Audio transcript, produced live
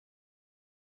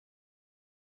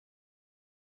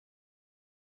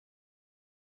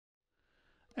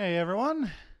Hey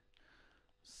everyone,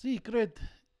 Secret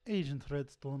Agent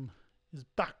Redstone is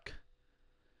back.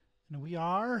 And we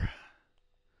are,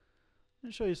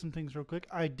 I'll show you some things real quick.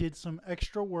 I did some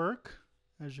extra work,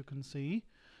 as you can see.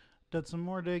 Did some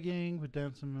more digging, put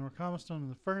down some more cobblestone in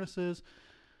the furnaces.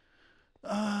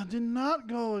 Did not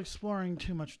go exploring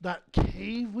too much. That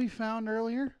cave we found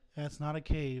earlier, that's not a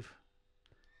cave,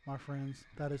 my friends.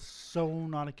 That is so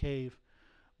not a cave.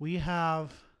 We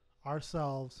have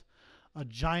ourselves a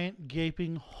giant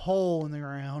gaping hole in the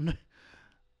ground.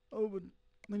 Oh, but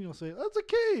then you'll say, that's a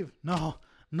cave. No,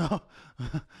 no.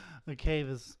 The cave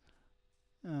is,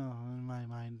 in my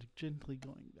mind, gently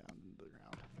going down into the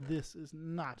ground. This is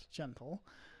not gentle.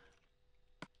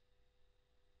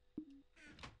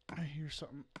 I hear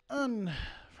something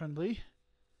unfriendly.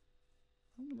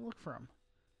 I'm going to look for him.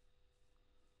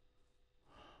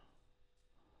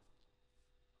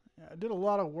 Yeah, I did a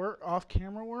lot of work,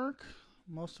 off-camera work.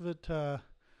 Most of it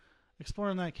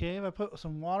exploring that cave. I put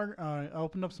some water. I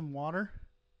opened up some water.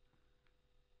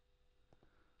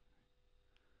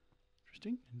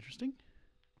 Interesting. Interesting.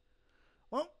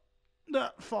 Well,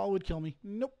 that fall would kill me.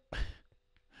 Nope.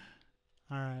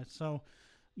 All right. So,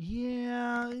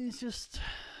 yeah, it's just.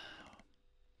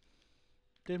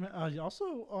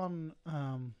 Also, on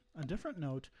a different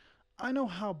note, I know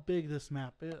how big this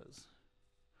map is.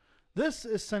 This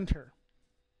is center.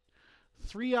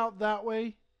 3 out that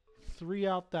way, 3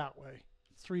 out that way,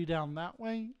 3 down that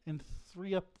way, and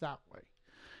 3 up that way.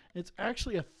 It's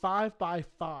actually a 5 by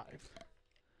 5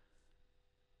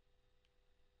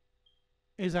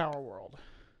 is our world.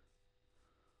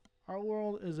 Our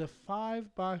world is a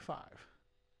 5 by 5.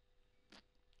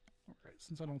 Alright,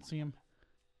 since I don't see him.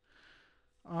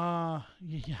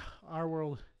 Yeah, our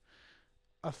world,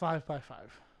 a 5 by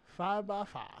 5. 5 by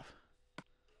 5.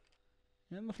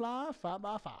 In the fly, 5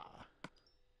 by 5.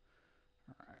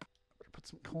 Alright, put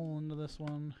some coal into this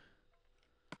one.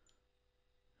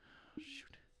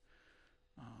 Shoot.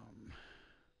 I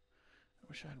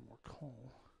wish I had more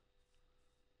coal.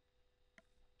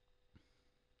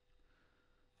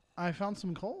 I found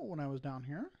some coal when I was down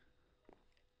here.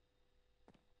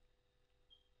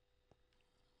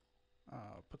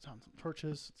 Put down some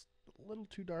torches. It's a little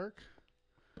too dark.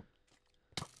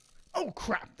 Oh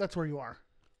crap, that's where you are.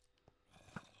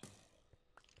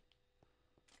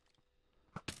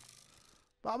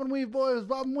 Bob and weave, boys.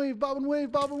 Bob and weave, bob and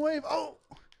weave, bob and weave. Oh!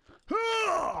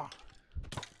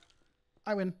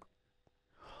 I win.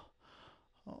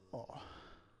 Oh.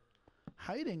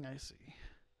 Hiding, I see.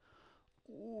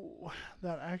 Ooh,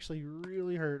 that actually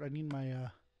really hurt. I need my,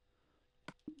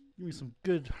 give me some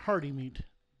good hearty meat.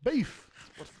 Beef!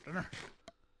 What's for dinner?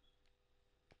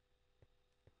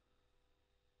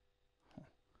 Let's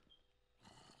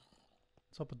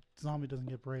hope a zombie doesn't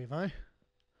get brave, eh?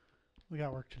 We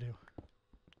got work to do.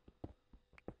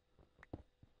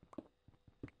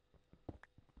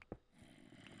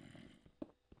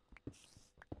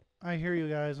 I hear you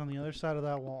guys on the other side of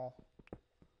that wall.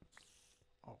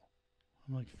 Oh.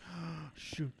 I'm like,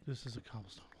 shoot, this is a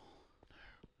cobblestone wall.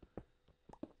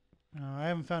 I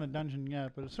haven't found a dungeon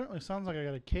yet, but it certainly sounds like I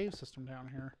got a cave system down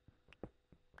here.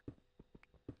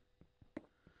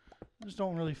 I just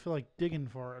don't really feel like digging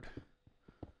for it.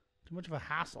 Too much of a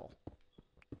hassle.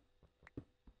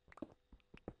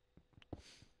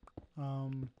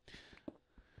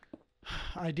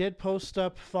 I did post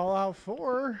up Fallout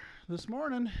 4 this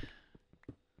morning.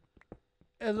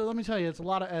 And let me tell you, it's a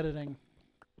lot of editing.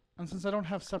 And since I don't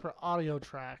have separate audio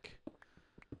track,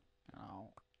 you know,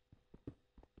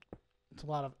 it's a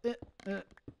lot of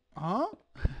huh?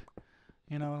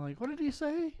 You know, like, what did he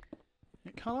say?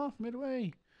 It cut off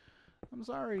midway. I'm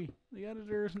sorry. The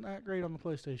editor isn't that great on the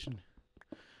PlayStation.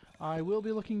 I will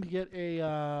be looking to get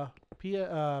a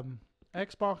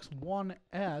Xbox One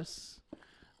S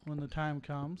when the time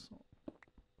comes.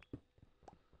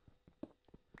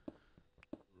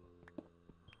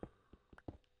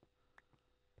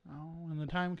 When the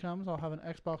time comes, I'll have an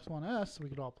Xbox One S we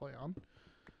could all play on.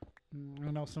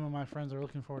 I know some of my friends are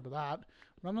looking forward to that,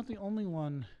 but I'm not the only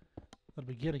one that'll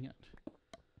be getting it.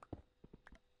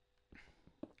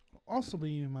 I'll also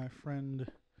be my friend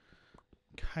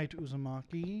Kite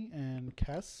Uzumaki and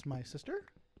Kess, my sister.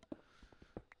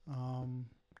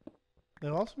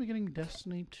 They'll also be getting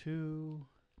Destiny 2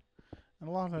 and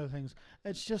a lot of other things.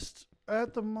 It's just,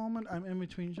 at the moment, I'm in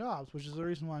between jobs, which is the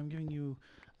reason why I'm giving you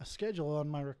a schedule on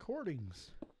my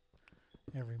recordings.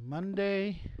 Every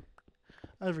Monday,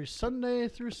 every Sunday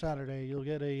through Saturday, you'll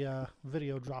get a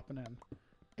video dropping in.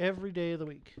 Every day of the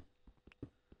week.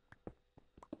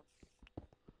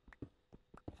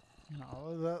 You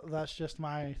know, that's just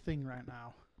my thing right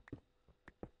now.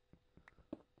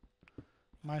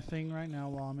 my thing right now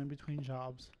while I'm in between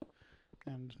jobs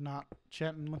and not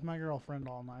chatting with my girlfriend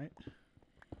all night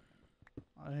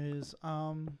is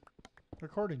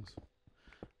recordings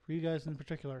for you guys in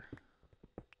particular.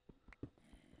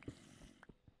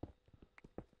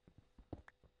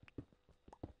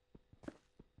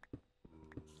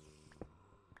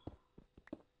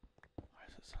 Why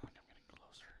does it sound like I'm getting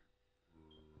closer?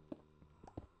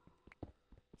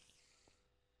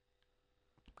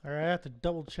 Alright, I have to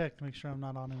double check to make sure I'm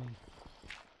not on any.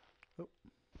 Oh.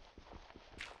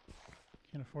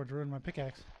 Can't afford to ruin my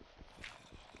pickaxe.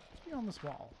 Let's be on this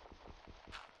wall.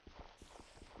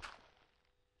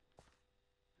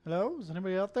 Hello? Is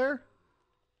anybody out there?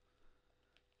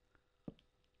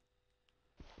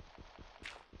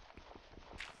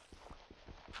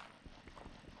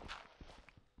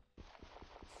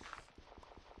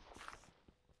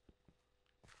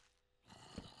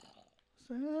 Is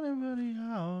anybody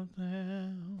out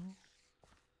there?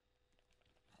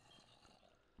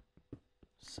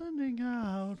 Sending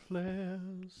out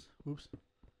flares. Oops.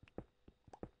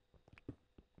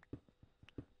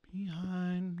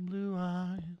 Behind blue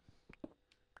eyes.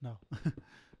 No.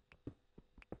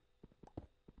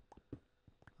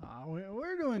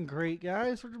 We're doing great,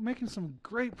 guys. We're making some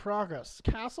great progress.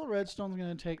 Castle Redstone's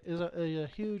going to take a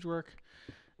huge work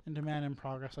and demand in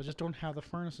progress. I just don't have the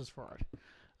furnaces for it.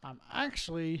 I'm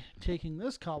actually taking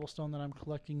this cobblestone that I'm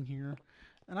collecting here,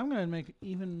 and I'm going to make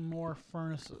even more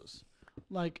furnaces.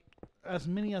 Like, as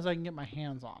many as I can get my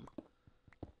hands on.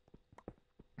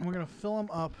 And we're going to fill them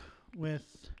up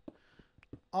with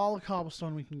all the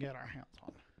cobblestone we can get our hands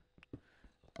on.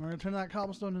 We're going to turn that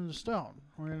cobblestone into stone.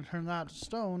 We're going to turn that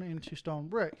stone into stone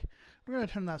brick. We're going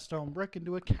to turn that stone brick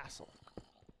into a castle.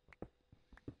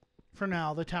 For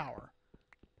now, the tower.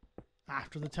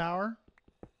 After the tower,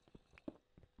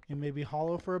 it may be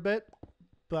hollow for a bit,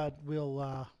 but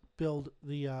we'll build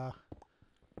the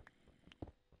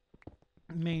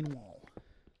main wall.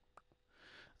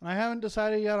 And I haven't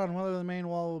decided yet on whether the main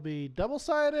wall will be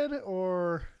double-sided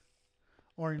or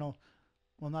you know,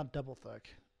 well, not double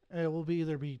thick. It will be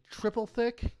either be triple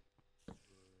thick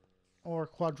or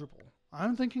quadruple.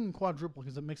 I'm thinking quadruple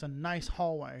because it makes a nice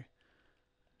hallway.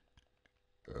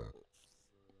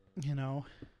 You know,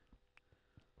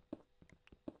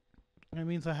 it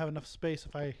means I have enough space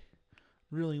if I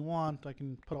really want. I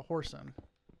can put a horse in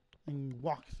and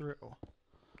walk through.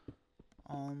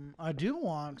 I do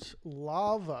want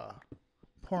lava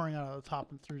pouring out of the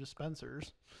top and through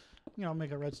dispensers. You know,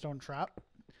 make a redstone trap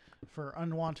for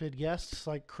unwanted guests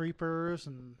like creepers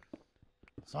and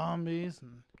zombies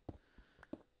and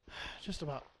just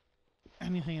about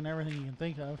anything and everything you can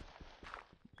think of.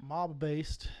 Mob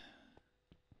based.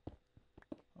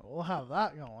 We'll have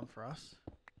that going for us.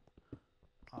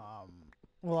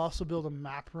 We'll also build a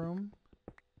map room,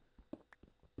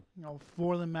 you know,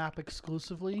 for the map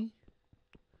exclusively,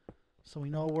 so we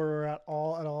know where we're at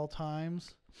all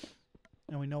times,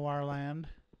 and we know our land.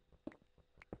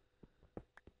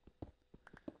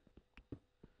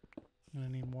 I'm gonna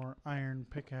need more iron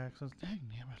pickaxes. Dang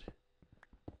damn it!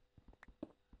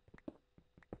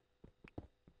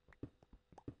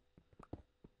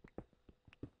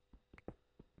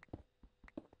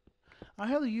 I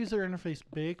have the user interface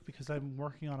big because I'm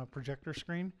working on a projector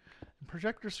screen. And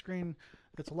projector screen,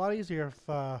 it's a lot easier if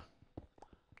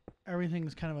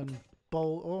everything's kind of in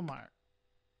bold. Oh my!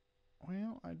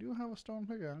 Well, I do have a stone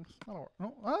pickaxe. Oh,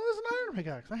 no, there's an iron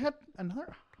pickaxe. I had another.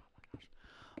 Oh my gosh!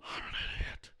 I'm an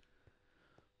idiot.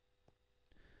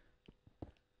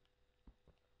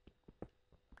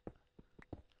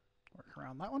 Work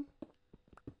around that one.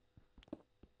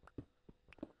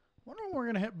 Wonder when we're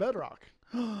gonna hit bedrock.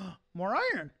 More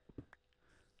iron.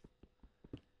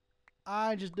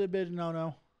 I just did a bit of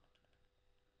no-no.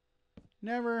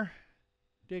 Never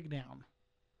dig down.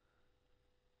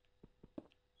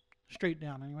 Straight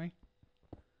down, anyway.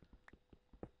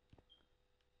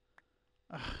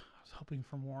 I was hoping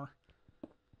for more.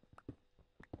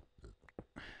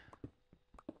 I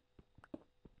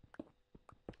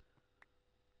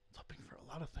was hoping for a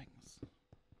lot of things.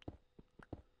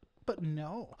 But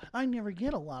no, I never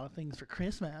get a lot of things for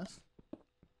Christmas.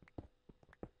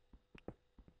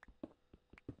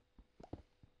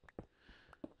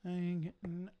 I'm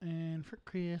getting in for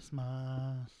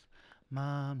Christmas.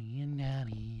 Mommy and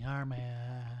Daddy are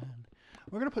mad.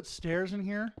 We're going to put stairs in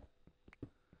here.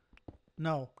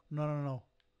 No.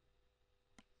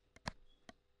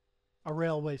 A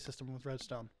railway system with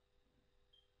redstone.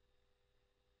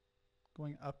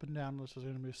 Going up and down. This is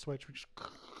going to be a switch. We just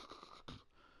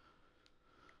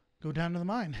go down to the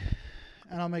mine.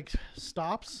 And I'll make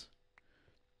stops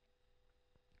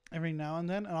every now and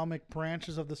then, and I'll make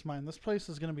branches of this mine. This place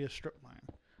is going to be a strip mine.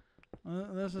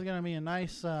 This is going to be a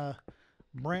nice it's a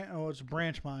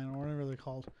branch mine or whatever they're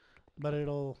called. But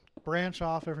it'll branch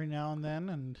off every now and then,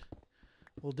 and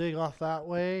we'll dig off that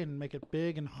way and make it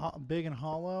big and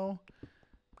hollow.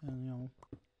 And, you know,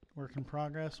 work in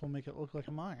progress. We'll make it look like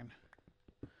a mine.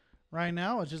 Right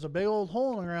now, it's just a big old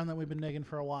hole in the ground that we've been digging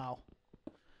for a while.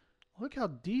 Look how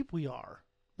deep we are.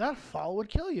 That fall would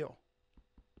kill you.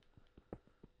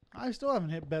 I still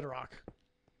haven't hit bedrock.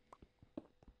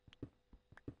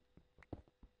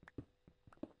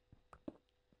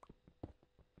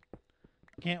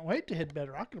 Can't wait to hit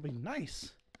bedrock. It'll be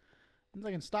nice. Means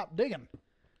I can stop digging.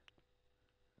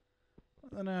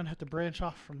 Then I'd have to branch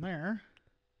off from there.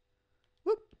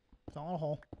 Whoop! Fell in a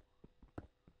hole.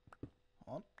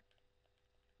 Hold on.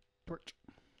 Torch.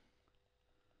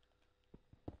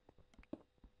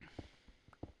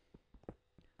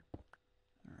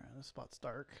 Alright, this spot's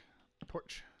dark.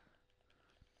 Torch.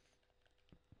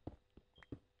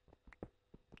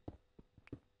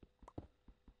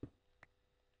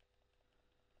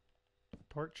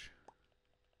 Torch.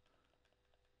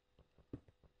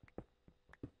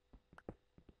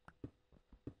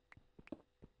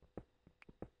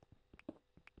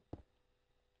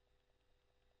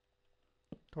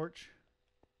 Torch.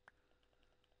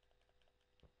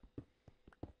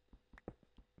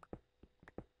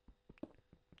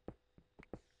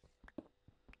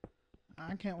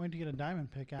 I can't wait to get a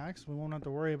diamond pickaxe. We won't have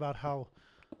to worry about how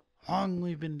long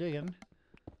we've been digging.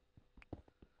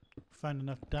 Find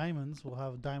enough diamonds, we'll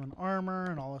have diamond armor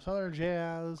and all this other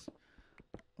jazz.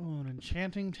 Oh, an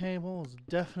enchanting table is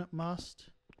a definite must.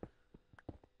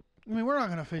 I mean, we're not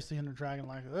going to face the Ender Dragon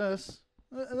like this.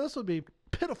 This would be a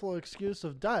pitiful excuse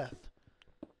of death.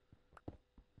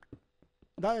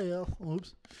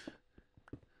 Oops.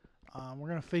 We're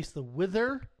going to face the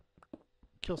Wither.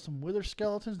 Kill some Wither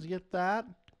skeletons to get that.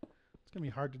 It's going to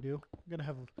be hard to do. We're going to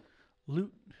have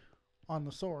loot on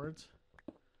the swords.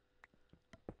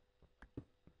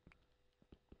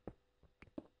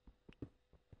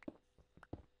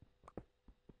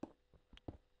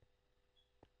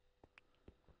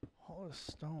 All this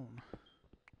stone.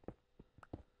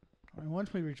 I mean,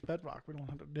 once we reach bedrock, we don't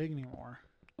have to dig anymore.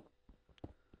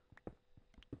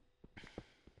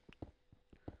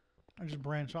 I just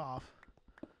branch off.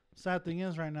 Sad thing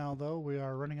is, right now, though, we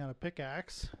are running out of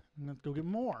pickaxe. And let's go get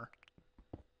more.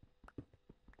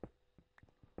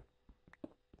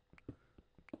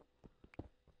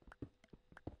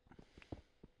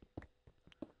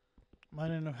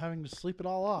 Might end up having to sleep it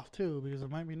all off, too, because it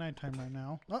might be nighttime right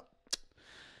now. Oh!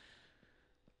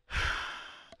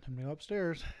 Time to go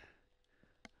upstairs.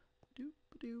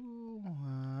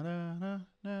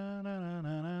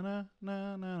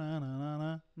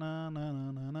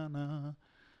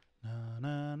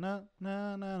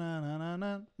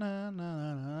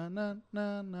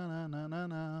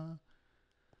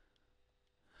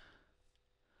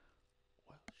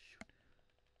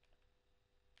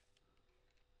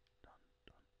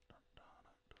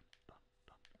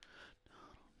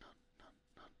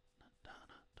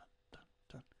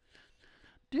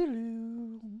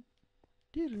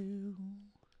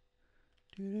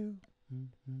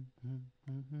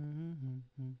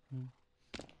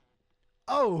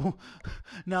 Oh,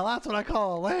 now that's what I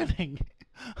call a landing.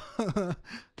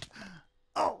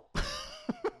 Oh.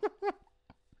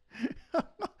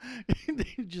 Did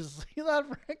you just see that,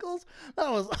 Freckles?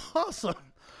 That was awesome.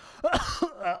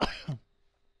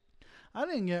 I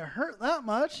didn't get hurt that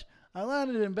much. I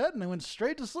landed in bed and I went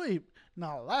straight to sleep.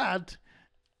 Now that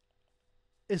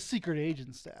is secret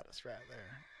agent status right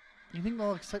there. You think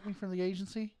they'll accept me from the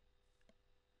agency?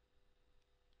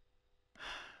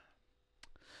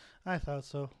 I thought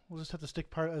so. We'll just have to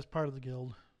stick as part of the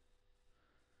guild.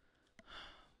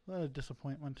 What a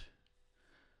disappointment.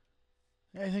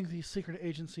 I think the secret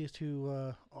agency is too,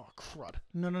 oh, crud.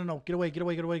 No. Get away.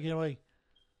 Alright,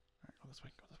 go this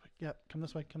way. Yeah, come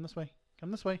this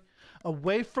way.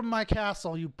 Away from my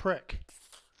castle, you prick.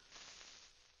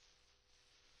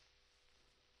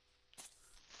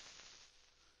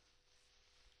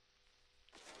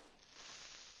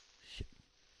 Shit.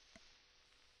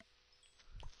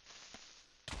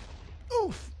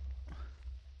 Oof.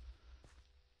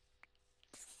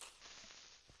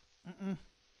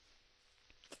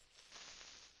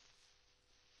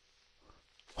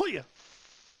 Hoya.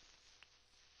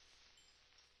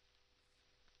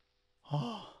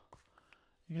 Oh,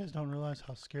 you guys don't realize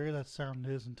how scary that sound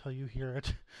is until you hear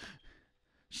it.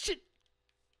 Shit!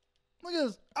 Look at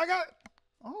this! I got it!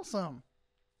 Awesome!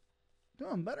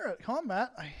 Doing better at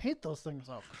combat. I hate those things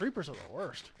though. Creepers are the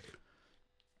worst.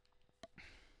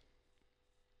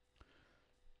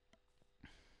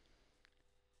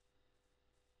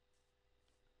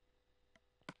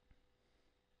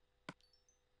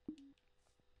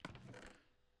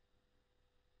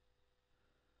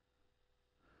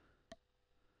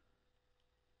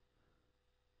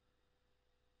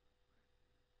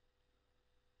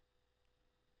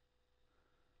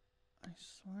 I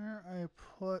swear I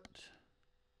put...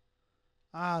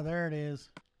 Ah, there it is.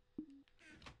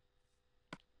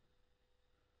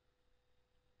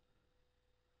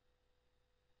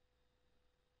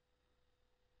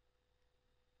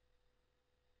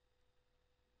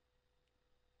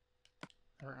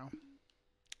 There we go.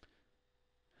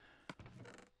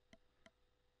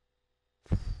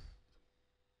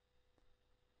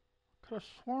 Could have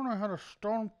sworn I had a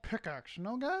stone pickaxe, you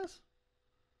know, guys?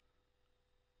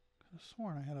 Could have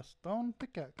sworn I had a stone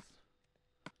pickaxe.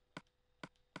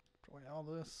 Throw away all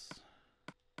this.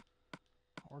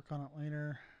 I'll work on it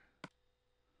later.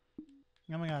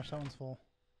 Oh my gosh, that one's full.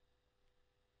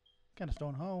 Got a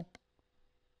stone hoe.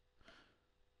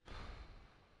 So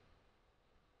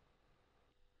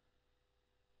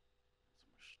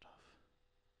much stuff.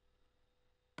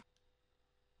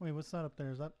 Wait, what's that up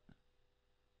there? Is that...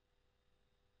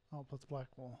 Oh, that's black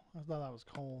wool. I thought that was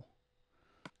coal.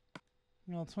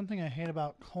 You know, it's one thing I hate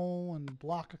about coal and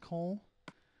block of coal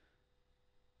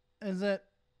is that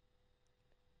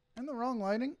in the wrong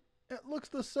lighting, it looks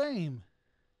the same.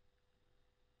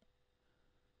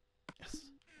 Yes.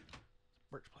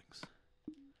 Birch planks.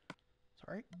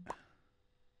 Sorry.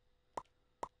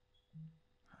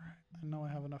 Alright, I know I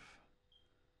have enough.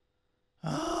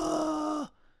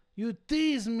 Ah! You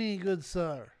tease me, good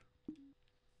sir.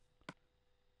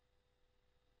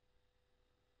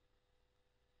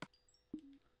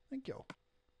 Thank you.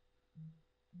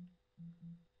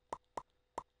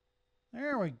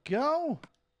 There we go.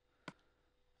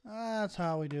 That's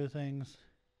how we do things.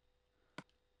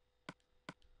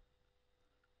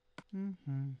 Better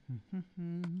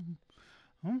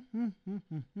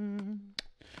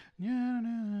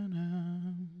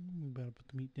put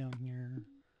the meat down here.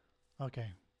 Okay.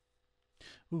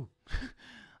 Ooh.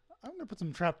 I'm gonna put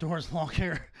some trapdoors along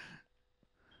here.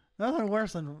 Nothing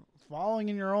worse than falling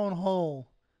in your own hole.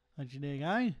 Don't you dig, eh?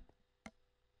 I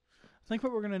think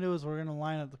what we're gonna do is we're gonna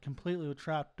line it completely with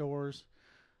trapdoors,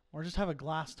 or just have a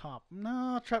glass top.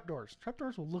 No, trapdoors.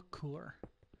 Trapdoors will look cooler.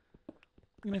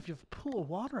 And if you have a pool of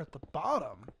water at the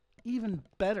bottom, even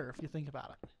better if you think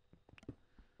about it.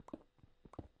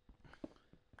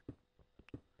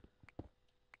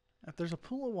 If there's a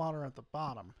pool of water at the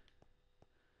bottom,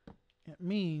 it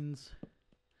means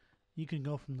you can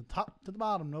go from the top to the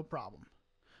bottom, no problem.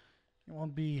 You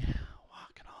won't be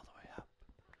walking all the way up.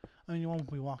 I mean, you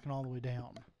won't be walking all the way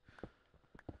down.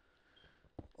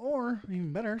 Or,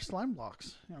 even better, slime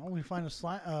blocks. You know, we find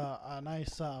a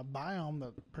nice biome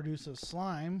that produces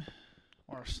slime,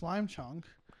 or a slime chunk.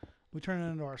 We turn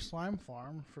it into our slime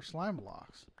farm for slime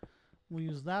blocks. We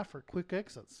use that for quick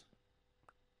exits.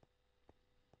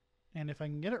 And if I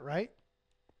can get it right,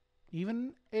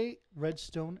 even a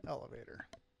redstone elevator.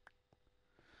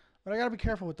 But I gotta be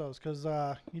careful with those, because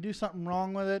you do something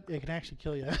wrong with it, it can actually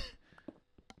kill you.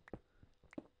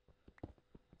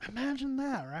 Imagine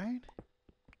that, right?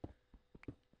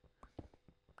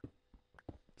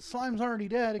 Slime's already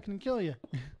dead, it can kill you.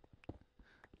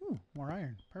 Ooh, more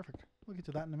iron. Perfect. We'll get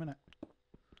to that in a minute.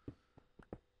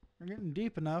 We're getting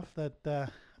deep enough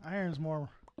that iron's more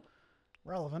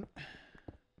relevant.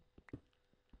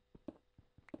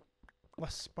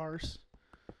 Less sparse.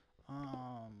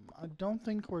 I don't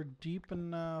think we're deep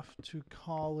enough to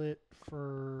call it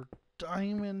for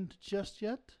diamond just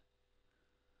yet.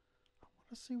 I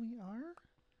want to say we are.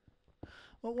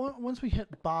 Well, once we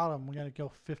hit bottom, we got to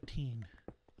go 15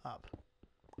 up.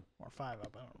 Or 5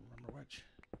 up, I don't remember which.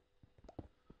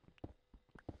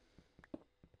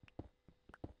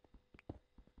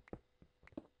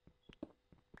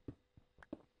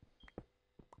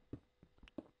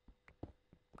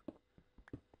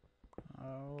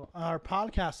 Our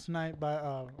podcast tonight,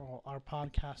 our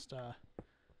podcast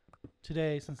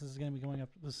today, since this is going to be going up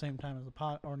at the same time as the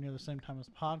pod, or near the same time as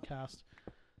the podcast,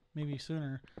 maybe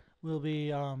sooner, will be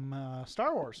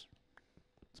Star Wars.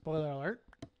 Spoiler alert.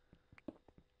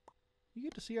 You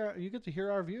get to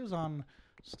hear our views on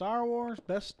Star Wars,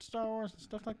 best Star Wars, and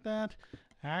stuff like that.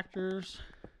 Actors.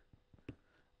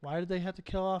 Why did they have to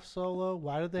kill off Solo?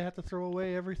 Why did they have to throw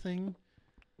away everything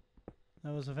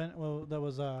that was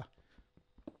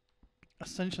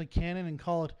essentially canon and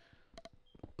call it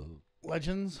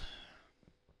Legends?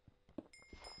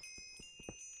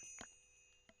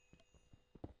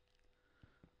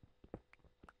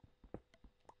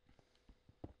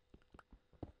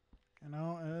 You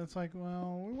know, and it's like,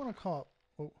 well, we want to call it...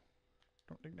 Oh,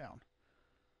 don't dig down.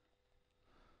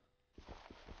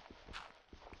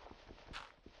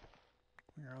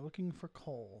 We are looking for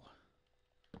coal.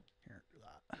 Here, do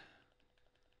that.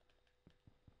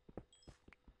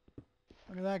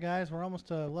 Look at that, guys. We're almost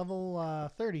to level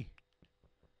 30.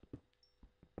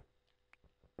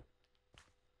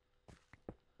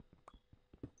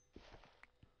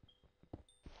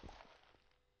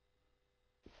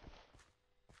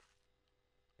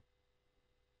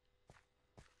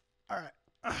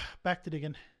 Back to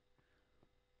digging.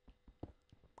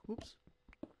 Oops.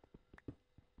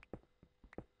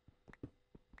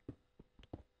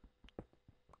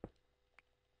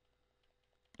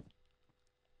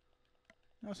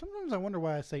 Now, sometimes I wonder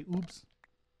why I say oops.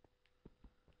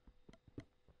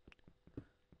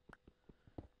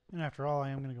 And after all,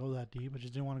 I am going to go that deep. I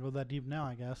just didn't want to go that deep now,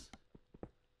 I guess.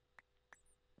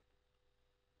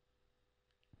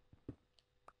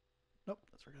 Nope,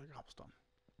 that's regular cobblestone.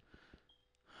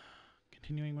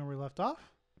 Continuing where we left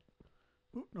off.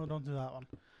 Ooh, no, don't do that one.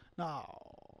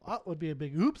 No, that would be a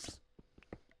big oops.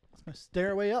 That's my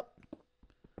stairway up.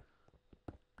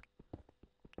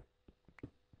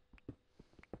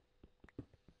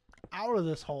 Out of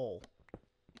this hole.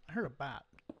 I heard a bat.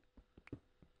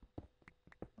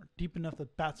 Or deep enough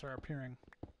that bats are appearing.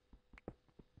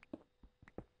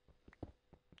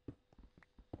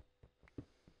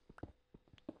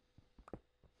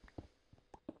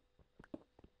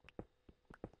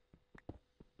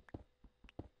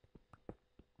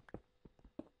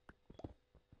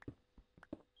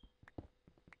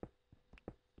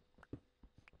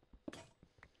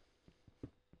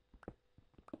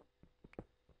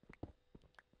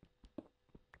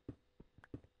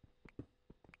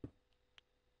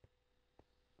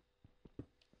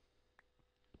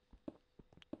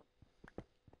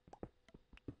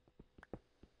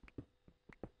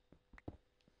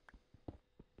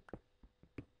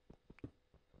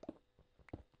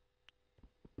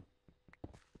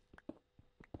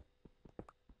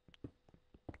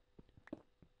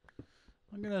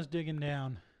 Look at us digging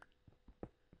down.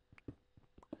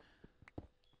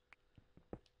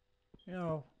 You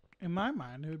know, in my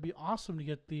mind, it would be awesome to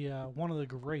get the one of the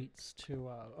greats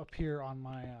to appear on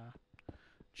my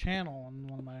channel on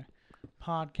one of my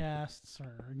podcasts,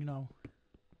 or you know,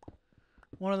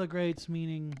 one of the greats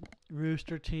meaning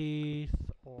Rooster Teeth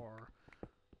or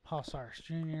Paul Cyrus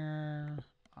Jr.,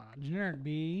 Generic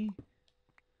B,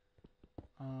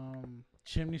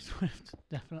 Chimney Swift,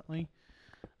 definitely.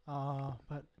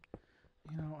 But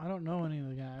you know, I don't know any of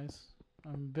the guys.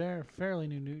 I'm fairly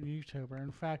new YouTuber.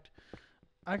 In fact,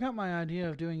 I got my idea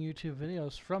of doing YouTube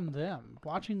videos from them.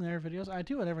 Watching their videos, I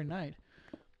do it every night.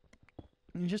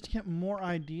 And just to get more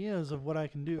ideas of what I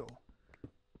can do.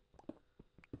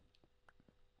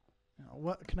 You know,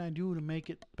 what can I do to make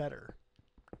it better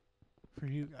for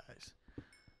you guys?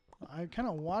 I kind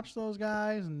of watch those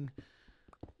guys and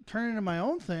turn it into my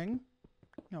own thing.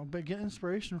 You know, but get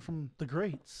inspiration from the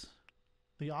greats.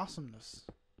 The awesomeness.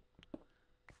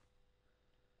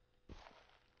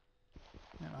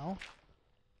 You know?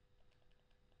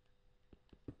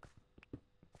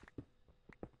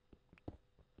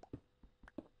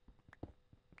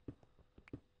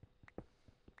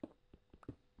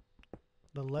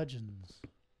 The legends.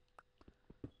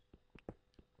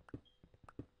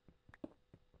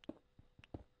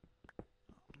 Oh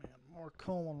man, more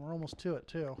coal and we're almost to it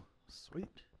too.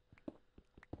 Sweet.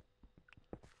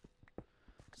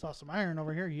 Saw some iron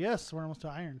over here. Yes, we're almost to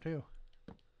iron too.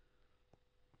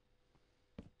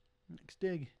 Next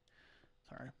dig.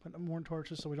 Sorry, put more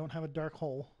torches so we don't have a dark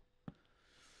hole.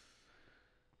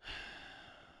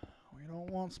 We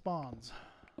don't want spawns.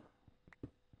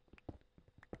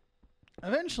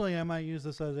 Eventually, I might use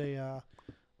this as a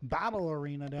battle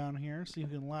arena down here, see who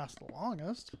can last the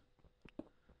longest.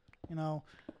 You know,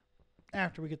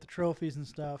 after we get the trophies and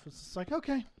stuff, it's just like,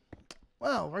 okay,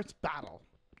 well, let's battle.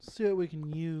 See what we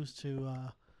can use to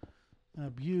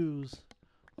abuse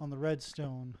on the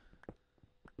Redstone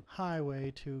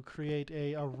highway to create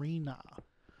a arena.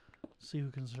 See who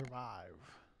can survive.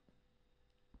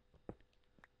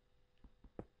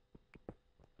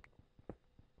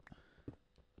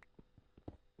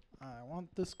 I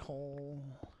want this coal.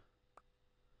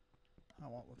 I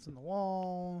want what's in the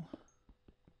wall.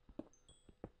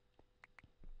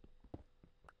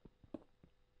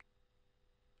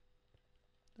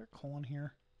 Is there coal in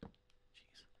here?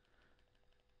 Jeez.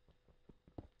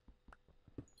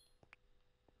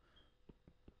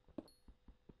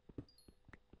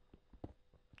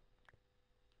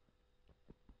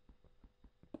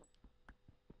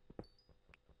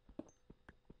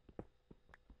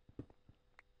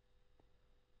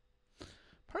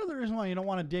 Part of the reason why you don't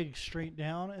want to dig straight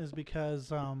down is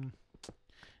because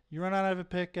you run out of a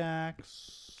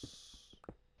pickaxe.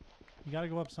 You got to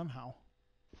go up somehow.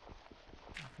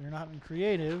 If you're not in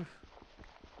creative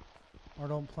or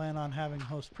don't plan on having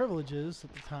host privileges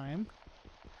at the time,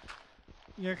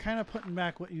 you're kind of putting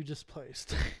back what you just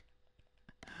placed.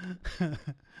 And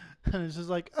it's just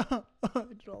like, oh, I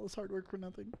did all this hard work for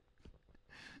nothing.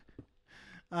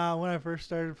 When I first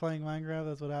started playing Minecraft,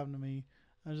 that's what happened to me.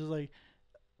 I was just like,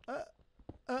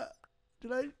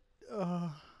 did I I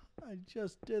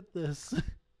just did this.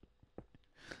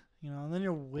 You know, and then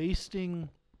you're wasting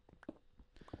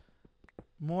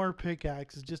more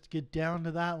pickaxes just to get down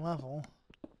to that level.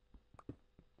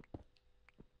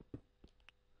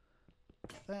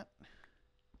 That.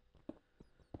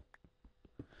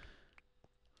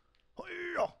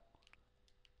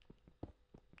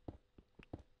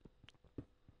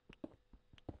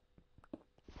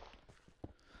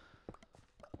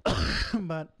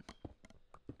 But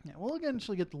yeah, we'll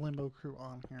eventually get the Limbo crew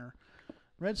on here.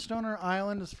 Redstoner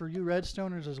Island is for you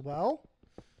Redstoners as well.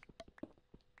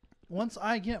 Once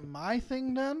I get my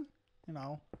thing done, you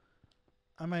know,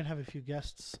 I might have a few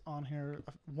guests on here.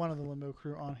 One of the Limbo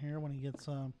crew on here when he gets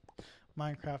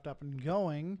Minecraft up and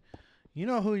going. You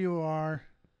know who you are.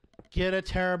 Get a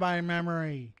terabyte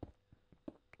memory.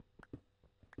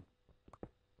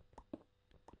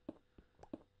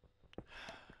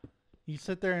 You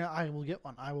sit there and I will get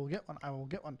one. I will get one. I will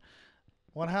get one.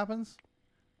 What happens?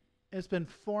 It's been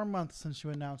 4 months since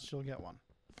you announced you'll get one.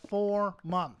 4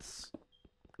 months.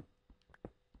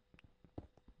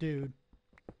 Dude,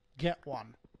 get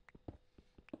one.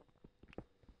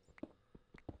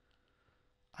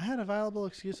 I had a viable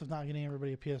excuse of not getting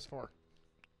everybody a PS4.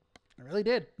 I really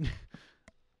did.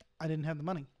 I didn't have the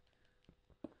money.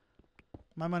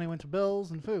 My money went to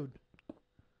bills and food.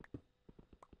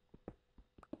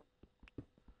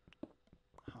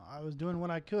 I was doing what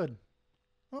I could.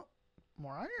 Oh,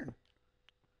 more iron.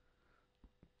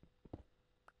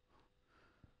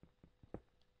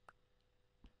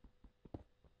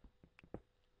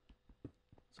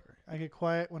 Sorry, I get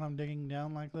quiet when I'm digging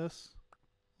down like this,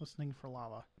 listening for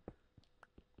lava.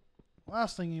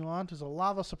 Last thing you want is a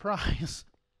lava surprise.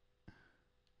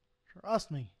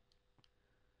 Trust me.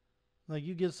 Like,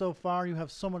 you get so far, you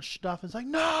have so much stuff, it's like,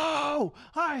 no!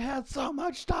 I had so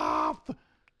much stuff!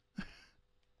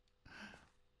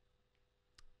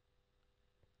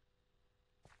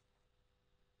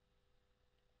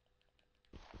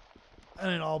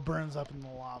 And it all burns up in the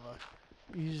lava.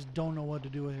 You just don't know what to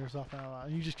do with yourself now.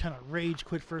 You just kind of rage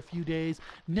quit for a few days,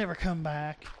 never come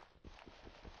back.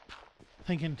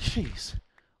 Thinking, jeez,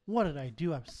 what did I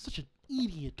do? I'm such an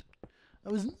idiot. I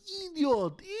was an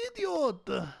idiot.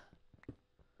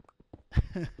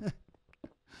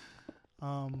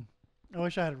 I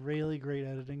wish I had really great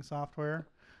editing software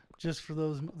just for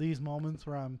these moments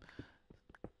where I'm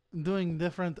doing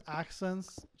different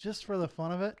accents just for the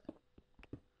fun of it.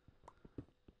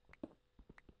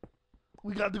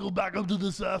 We got to go back up to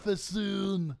the surface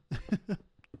soon.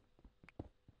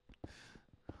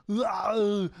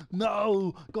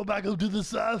 No, go back up to the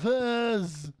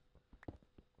surface.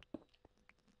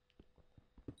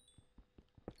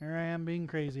 Here I am being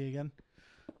crazy again.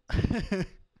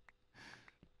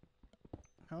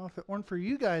 Well, if it weren't for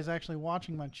you guys actually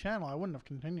watching my channel, I wouldn't have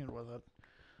continued with it.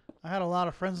 I had a lot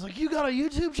of friends like, you got a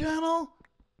YouTube channel?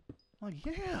 I'm like,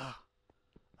 yeah,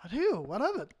 I do. What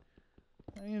of it?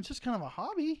 I mean, it's just kind of a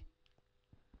hobby.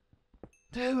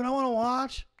 Dude, I want to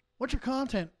watch. What's your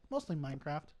content? Mostly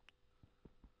Minecraft.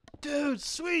 Dude,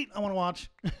 sweet. I want to watch.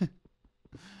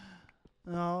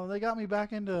 No, they got me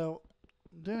back into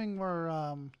doing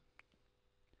more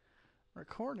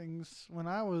recordings when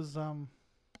I was down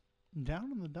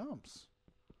in the dumps.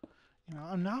 You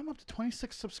know, now I'm up to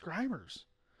 26 subscribers.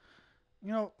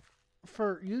 You know,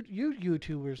 for you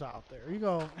YouTubers out there, you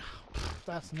go,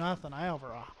 that's nothing. I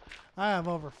have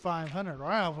over 500, or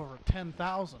I have over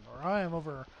 10,000, or I have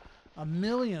over 1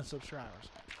 million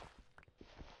subscribers.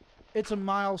 It's a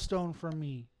milestone for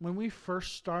me. When we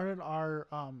first started our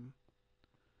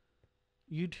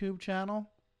YouTube channel,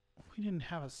 we didn't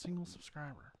have a single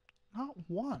subscriber. Not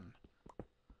one.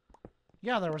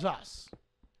 Yeah, there was us.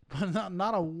 But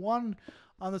not a one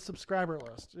on the subscriber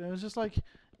list. It was just like,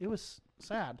 it was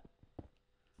sad.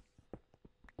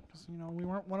 Because, you know, we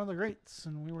weren't one of the greats,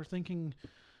 and we were thinking,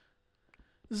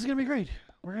 this is going to be great.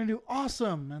 We're going to do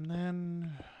awesome. And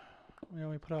then, you know,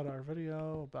 we put out our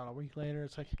video about a week later.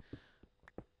 It's like,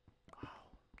 wow.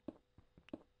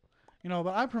 You know,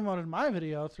 but I promoted my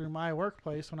video through my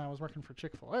workplace when I was working for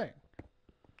Chick-fil-A.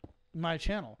 My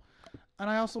channel. And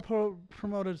I also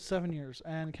promoted 7 Years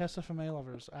and KSFMA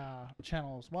Lovers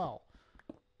channel as well.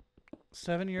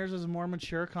 7 Years is more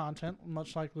mature content,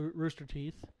 much like Rooster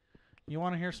Teeth. You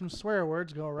want to hear some swear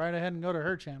words, go right ahead and go to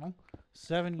her channel.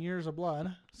 7 Years of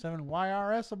Blood. 7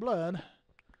 YRS of Blood.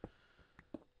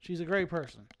 She's a great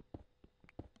person.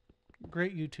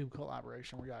 Great YouTube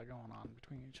collaboration we got going on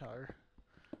between each other.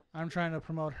 I'm trying to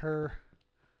promote her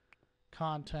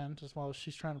content as well as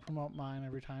she's trying to promote mine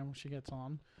every time she gets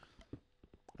on.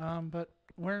 But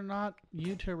we're not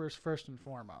YouTubers first and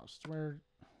foremost.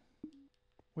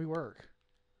 We work.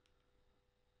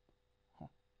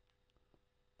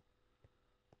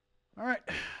 Alright,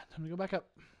 time to go back up.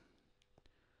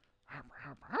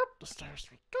 The stairs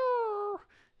we go.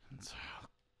 And so,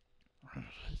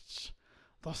 reach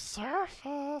the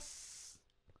surface.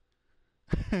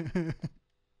 When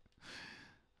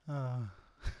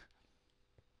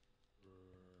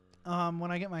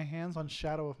I get my hands on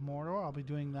Shadow of Mordor, I'll be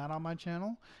doing that on my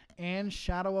channel. And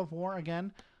Shadow of War,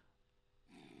 again,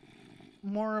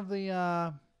 more of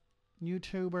the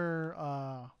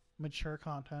YouTuber mature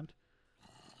content.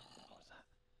 What was that?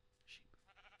 Sheep.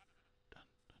 Dun,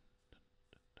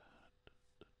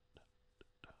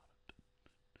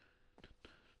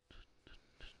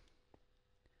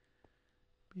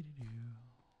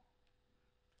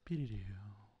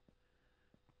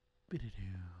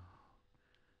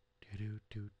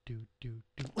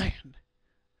 Land.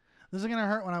 This is gonna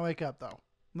hurt when I wake up, though.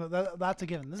 That's a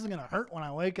given. This is gonna hurt when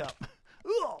I wake up.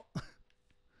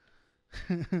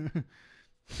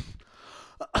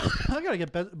 I gotta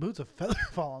get boots of feather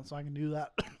falling so I can do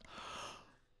that.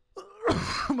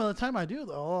 By the time I do,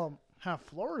 though, I'll have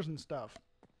floors and stuff.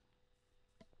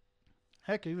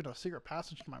 Heck, even a secret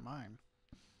passage to my mind.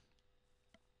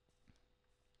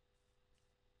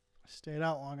 I stayed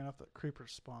out long enough that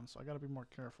creepers spawn, so I gotta be more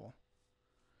careful.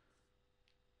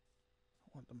 I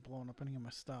don't want them blowing up any of my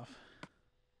stuff.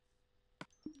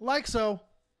 Like so.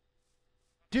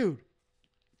 Dude.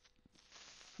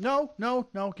 No, no,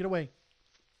 no, get away.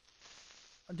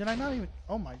 Did I not even...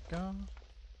 Oh my god.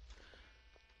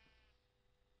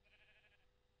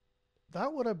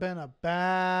 That would have been a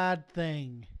bad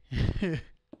thing.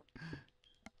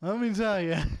 Let me tell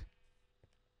you.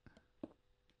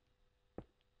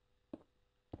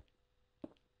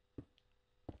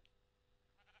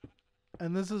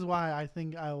 And this is why I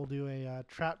think I will do a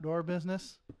trapdoor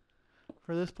business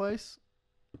for this place.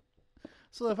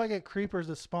 So if I get creepers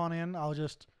that spawn in, I'll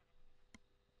just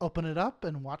open it up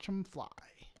and watch them fly.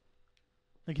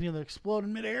 They can either explode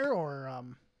in midair or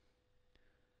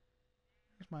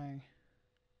here's my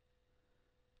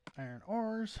iron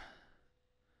ores.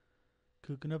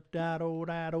 Cooking up that ore,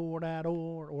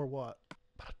 or what?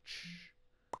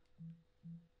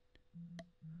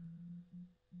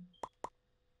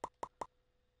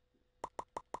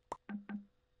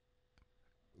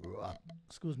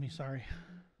 Excuse me, sorry.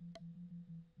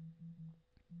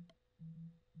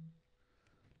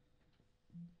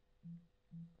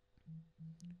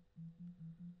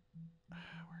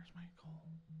 Where's my coal?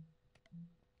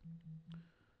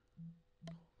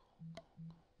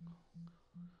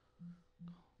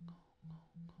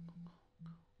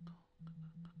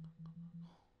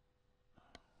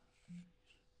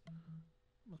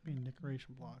 Must be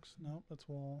decoration blocks. Nope, that's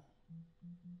wall.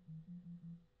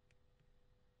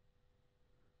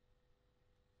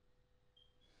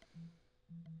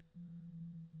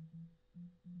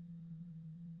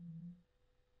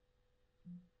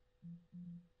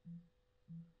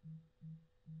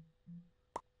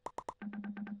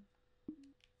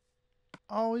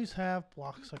 Always have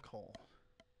blocks of coal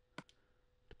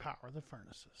to power the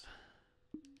furnaces.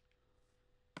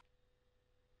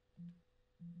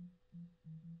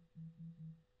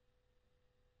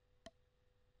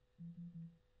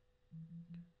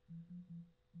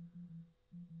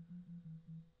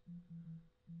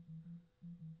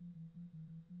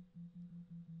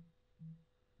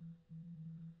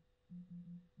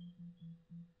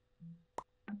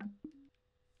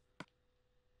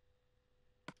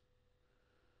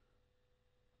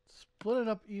 Split it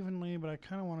up evenly, but I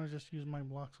kind of want to just use my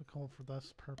blocks of coal for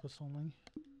this purpose only.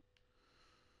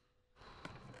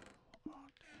 Oh,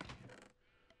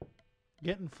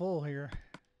 getting full here.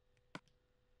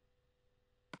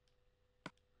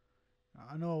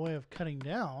 I know a way of cutting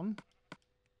down,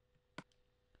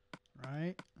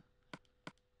 right?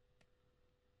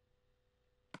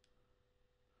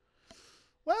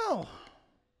 Well,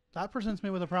 that presents me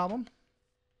with a problem.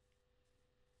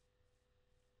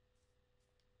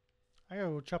 I gotta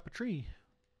go chop a tree.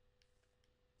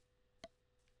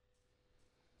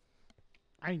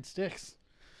 I need sticks.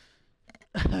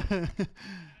 Well,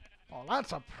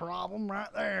 that's a problem right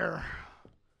there.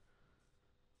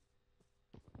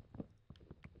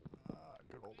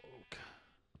 Good old oak.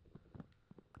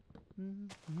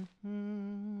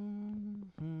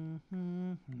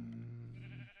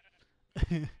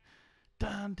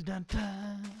 Dun dun dun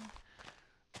dun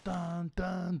dun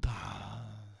dun dun.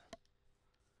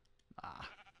 Ah.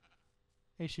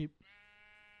 Hey sheep.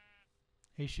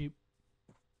 Hey sheep.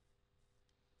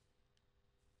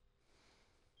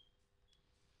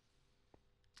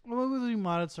 Well, we'll do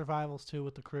modded survivals too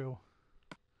with the crew.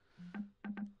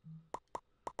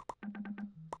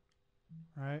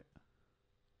 Right?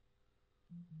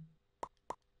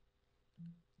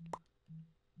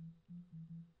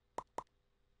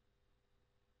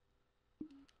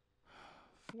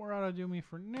 4 ought to do me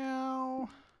for now.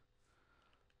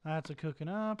 That's a cooking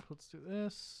up. Let's do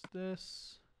this.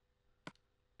 This.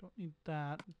 Don't need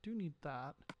that. Do need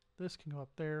that. This can go up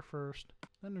there first.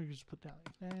 Then we just put down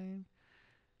anything.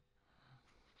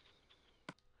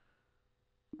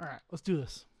 Alright, let's do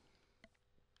this.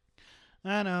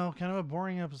 I know, kind of a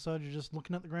boring episode. You're just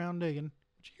looking at the ground digging.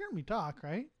 But you hear me talk,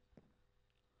 right?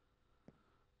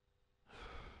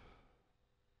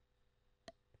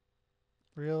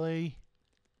 Really?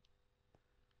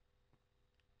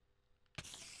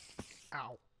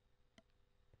 Ow.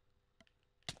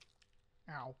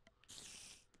 Ow.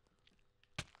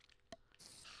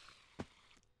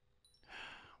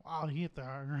 Wow, he hit the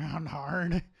ground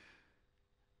hard.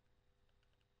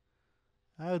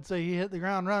 I would say he hit the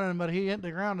ground running, but he hit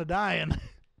the ground a dying.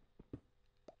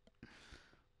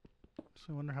 So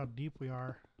I wonder how deep we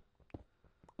are.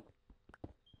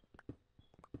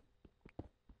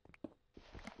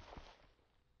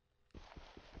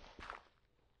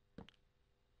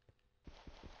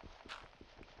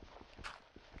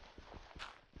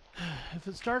 If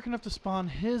it's dark enough to spawn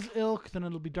his ilk, then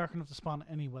it'll be dark enough to spawn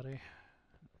anybody.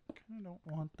 I don't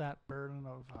want that burden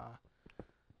of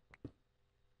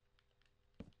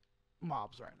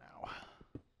mobs right now.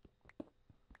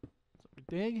 So we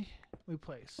dig, we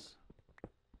place.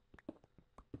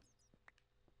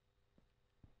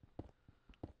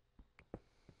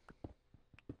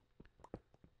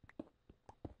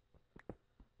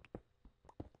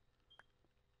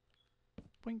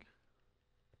 Boink.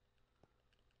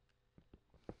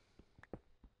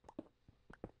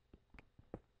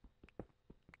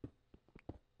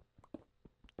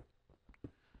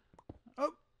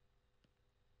 Oh!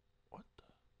 What the?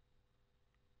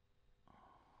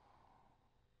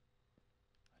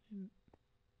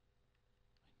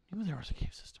 I knew there was a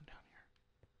cave system down here.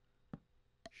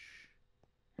 Shh.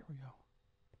 Here we go.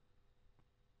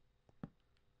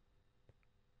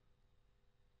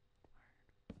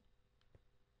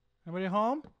 Anybody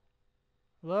home?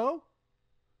 Hello?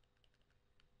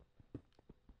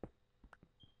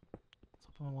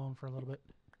 Let's leave him alone for a little bit.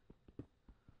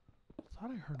 I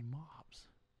thought I heard mobs.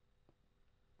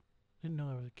 Didn't know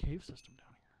there was a cave system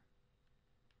down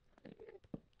here.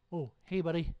 Oh, hey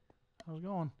buddy. How's it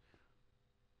going?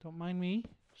 Don't mind me.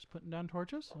 Just putting down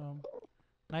torches.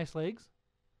 Nice legs.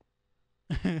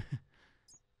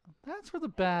 That's where the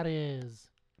bat is.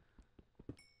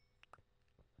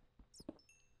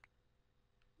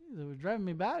 It was driving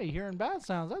me batty hearing bat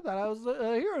sounds. I thought I was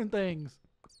hearing things.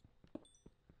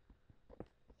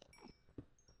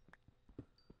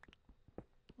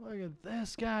 Look at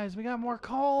this, guys. We got more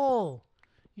coal.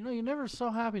 You know, you're never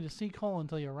so happy to see coal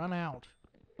until you run out.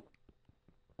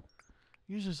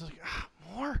 Usually it's like,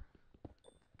 more?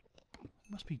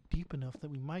 It must be deep enough that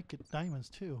we might get diamonds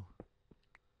too.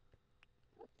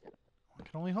 I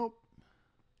can only hope.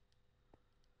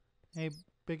 Hey,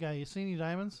 big guy, you see any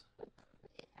diamonds?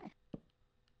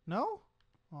 No?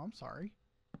 Oh, I'm sorry.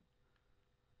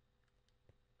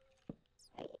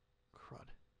 Crud.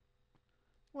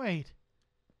 Wait.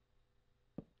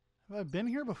 Have I been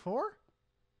here before?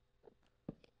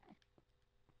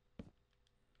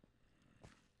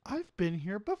 I've been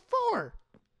here before!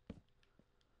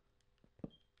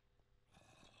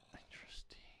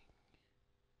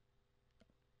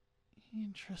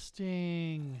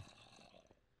 Interesting.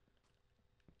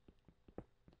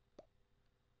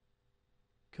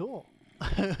 Cool.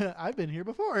 I've been here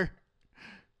before.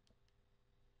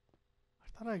 I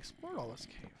thought I explored all this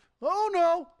cave. Oh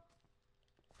no!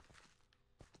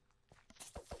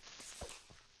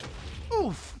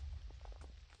 Oof!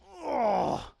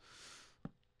 Oh.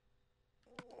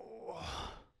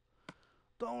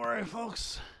 Don't worry,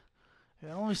 folks. It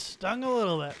only stung a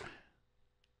little bit.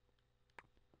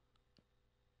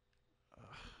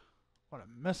 What a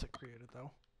mess it created,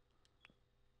 though.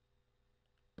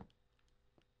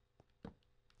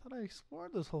 Thought I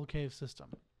explored this whole cave system.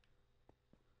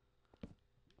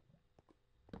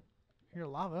 Here,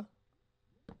 lava.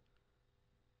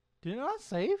 Did it not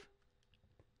save?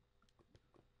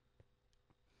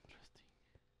 Interesting.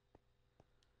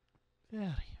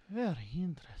 Very, very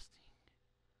interesting.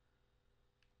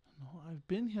 No, I've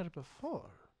been here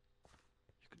before.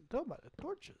 You can tell by the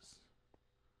torches.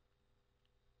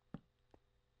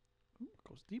 Ooh, it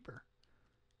goes deeper.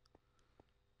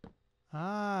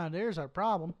 Ah, there's our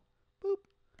problem. Boop.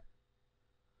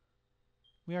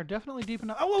 We are definitely deep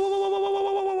enough. Oh, whoa, whoa, whoa, whoa, whoa,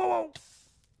 whoa, whoa, whoa, whoa.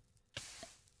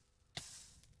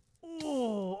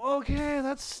 Oh, okay,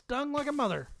 that stung like a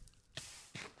mother.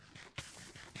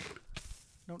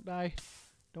 Don't die.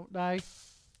 Don't die.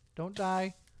 Don't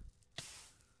die.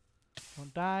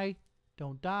 Don't die.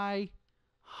 Don't die.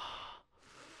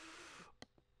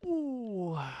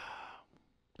 Ooh.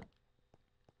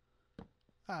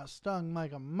 That stung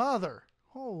like a mother.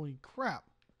 Holy crap.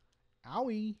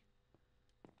 Owie.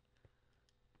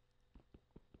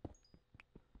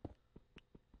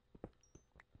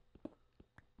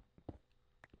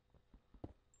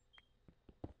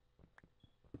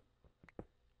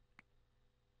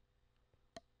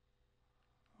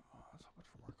 Oh, that's so much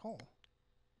for more coal.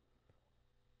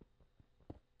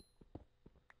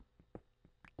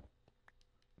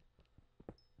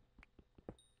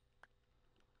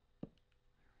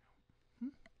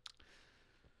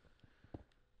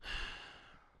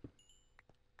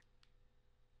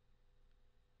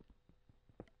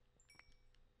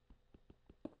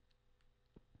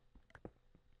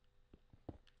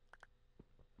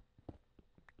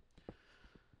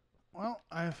 Well,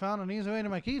 I found an easy way to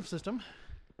my cave system.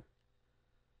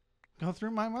 Go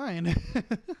through my mind.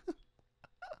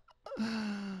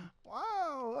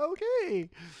 Wow, okay.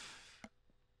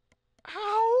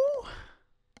 Ow!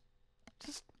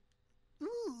 Just...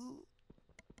 Ooh.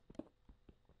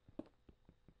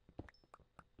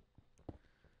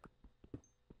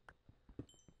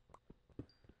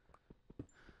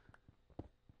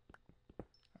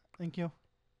 Thank you.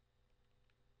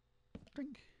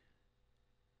 Drink.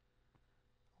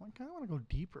 I kind of want to go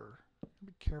deeper.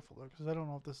 Be careful though, because I don't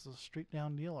know if this is a straight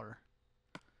down deal or.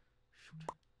 Shoot.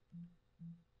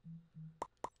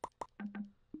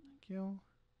 Thank you.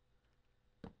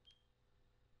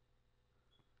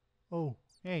 Oh,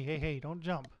 hey, don't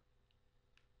jump.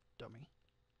 Dummy.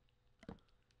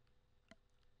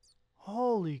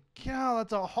 Holy cow,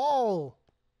 that's a hole!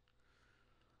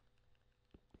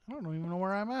 I don't even know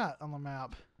where I'm at on the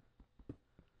map.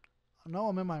 I know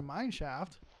I'm in my mine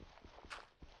shaft.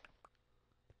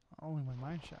 Not only my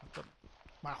mine shaft, but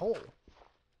my hole.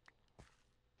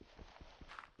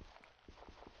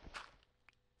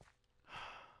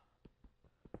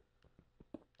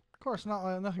 Of course,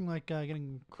 nothing like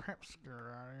getting crap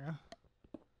scared out of you.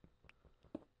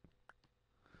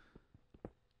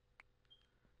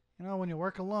 You know, when you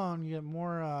work alone, you get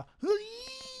more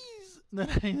than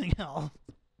anything else.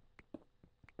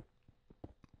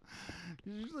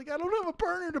 You're just like, I don't have a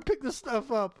partner to pick this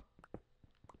stuff up.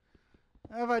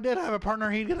 If I did have a partner,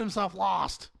 he'd get himself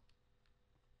lost.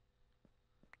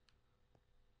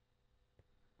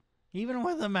 Even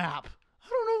with the map. I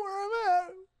don't know where I'm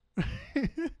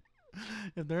at.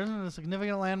 If there isn't a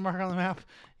significant landmark on the map,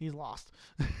 he's lost.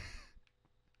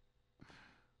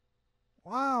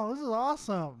 Wow, this is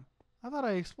awesome. I thought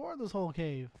I explored this whole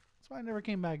cave. That's why I never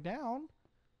came back down.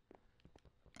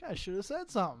 You guys should have said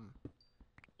something.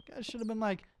 You guys should have been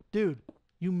like, dude,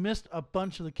 you missed a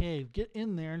bunch of the cave. Get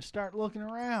in there and start looking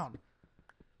around.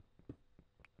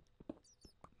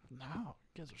 No,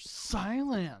 you guys are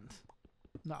silent.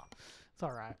 No, it's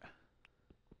alright.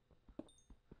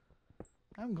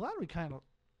 I'm glad we kind of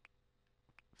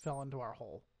fell into our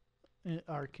hole.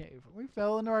 Our cave. We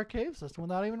fell into our cave system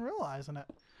without even realizing it.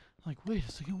 Like, wait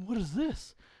a second, what is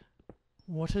this?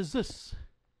 What is this?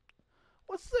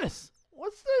 What's this?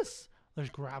 What's this? There's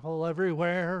gravel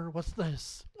everywhere. What's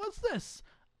this? What's this?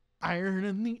 Iron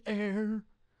in the air.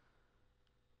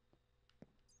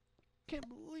 Can't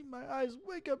believe my eyes.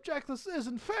 Wake up, Jack, this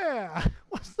isn't fair.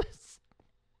 What's this?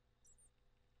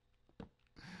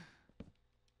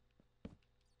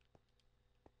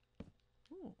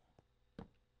 Ooh.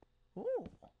 Ooh.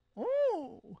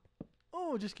 Ooh.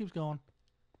 Oh, it just keeps going.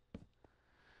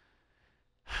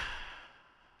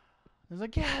 It's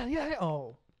like, yeah.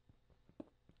 Oh.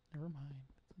 Never mind.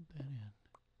 It's a dead end. I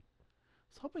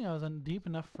was hoping I was in deep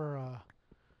enough for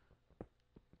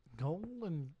gold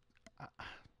and,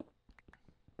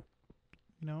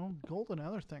 you know, gold and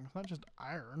other things, not just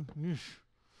iron.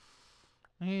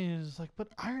 He's like, but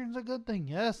iron's a good thing.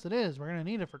 Yes, it is. We're going to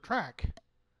need it for track.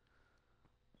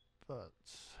 But,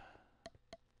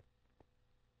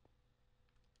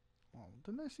 well,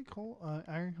 didn't I see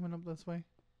iron coming up this way?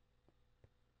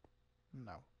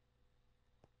 No.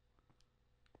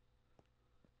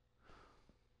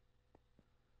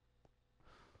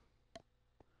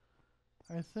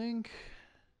 I think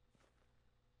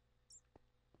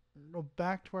go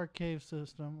back to our cave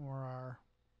system or our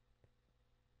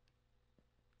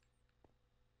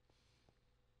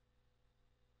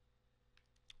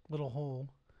little hole.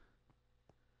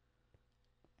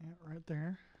 Yeah, right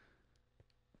there.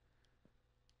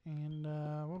 And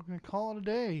we're going to call it a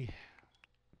day.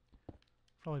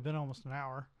 Probably been almost an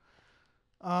hour.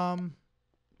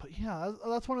 But yeah,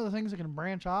 that's one of the things that can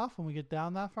branch off when we get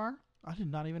down that far. I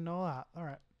did not even know that. All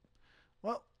right.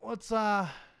 Well, let's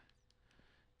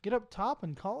get up top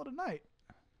and call it a night.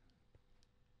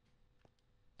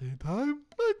 Daytime,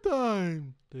 nighttime.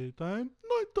 Daytime. Daytime.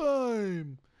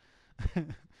 Nighttime.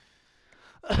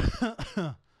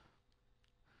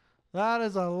 That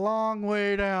is a long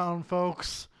way down,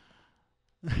 folks.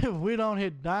 If we don't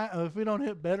hit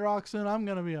bedrock soon, I'm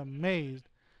gonna be amazed.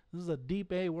 This is a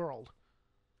deep A world.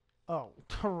 Oh,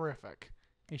 terrific.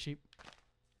 Hey, sheep.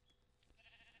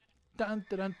 Dun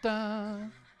dun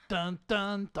dun dun dun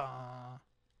dun dun.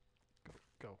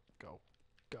 Go, go,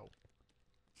 go.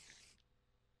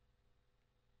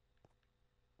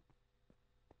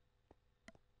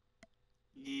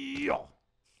 Yo!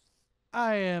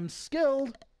 I am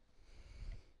skilled.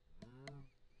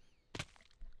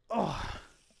 Oh. All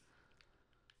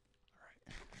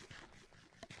right.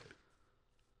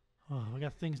 Oh, we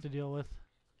got things to deal with.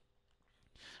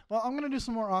 Well, I'm gonna do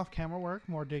some more off-camera work,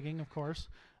 more digging, of course,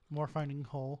 more finding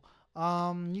coal.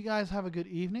 You guys have a good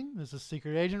evening. This is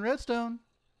Secret Agent Redstone.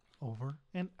 Over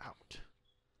and out.